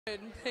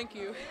Thank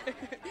you.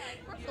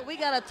 So we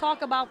got to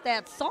talk about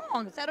that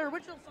song. Is that an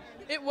original song?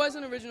 It was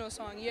an original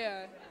song,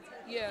 yeah.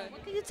 Yeah.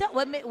 Can you tell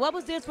what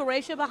was the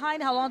inspiration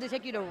behind it? How long did it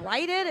take you to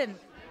write it? And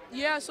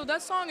Yeah, so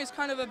that song is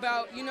kind of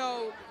about,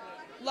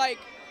 like,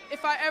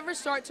 if I ever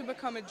start to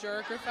become a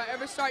jerk or if I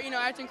ever start,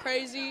 acting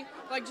crazy,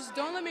 like, just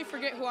don't let me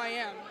forget who I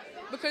am.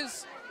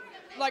 Because,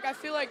 like, I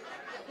feel like,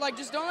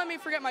 just don't let me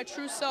forget my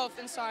true self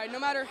inside. No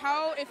matter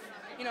how, if,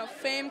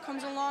 fame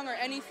comes along or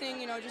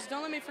anything, just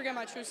don't let me forget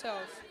my true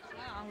self.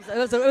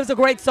 it was a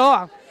great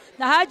song.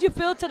 Now, how did you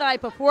feel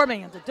tonight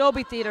performing at the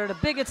Dolby Theater, the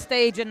biggest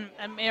stage in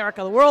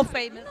America, the world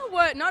famous? You know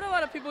what? Not a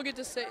lot of people get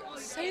to say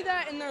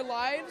that in their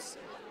lives.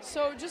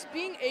 So just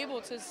being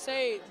able to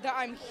say that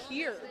I'm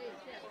here,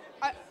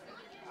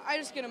 I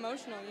just get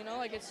emotional.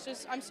 Like it's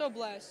just I'm so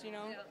blessed.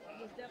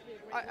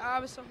 I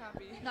was so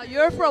happy. Now,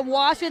 you're from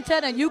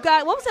Washington, and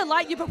what was it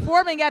like you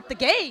performing at the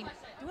game?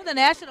 Doing the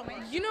national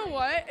anthem. You know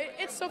what?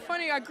 It's so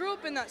funny. I grew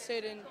up in that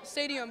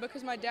stadium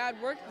because my dad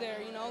worked there.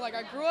 Like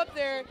I grew up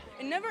there,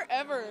 and never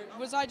ever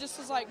was I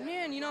just like,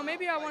 man,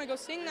 maybe I want to go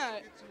sing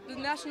the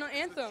national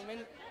anthem.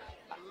 And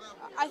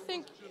I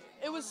think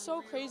it was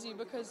so crazy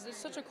because it's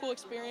such a cool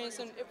experience,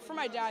 and for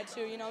my dad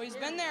too. He's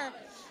been there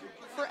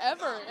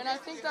forever, and I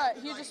think that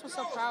he just was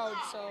so proud.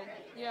 So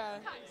yeah.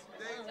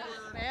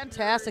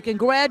 Fantastic!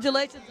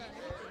 Congratulations,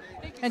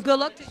 and good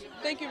luck to you.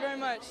 Thank you very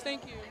much.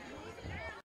 Thank you.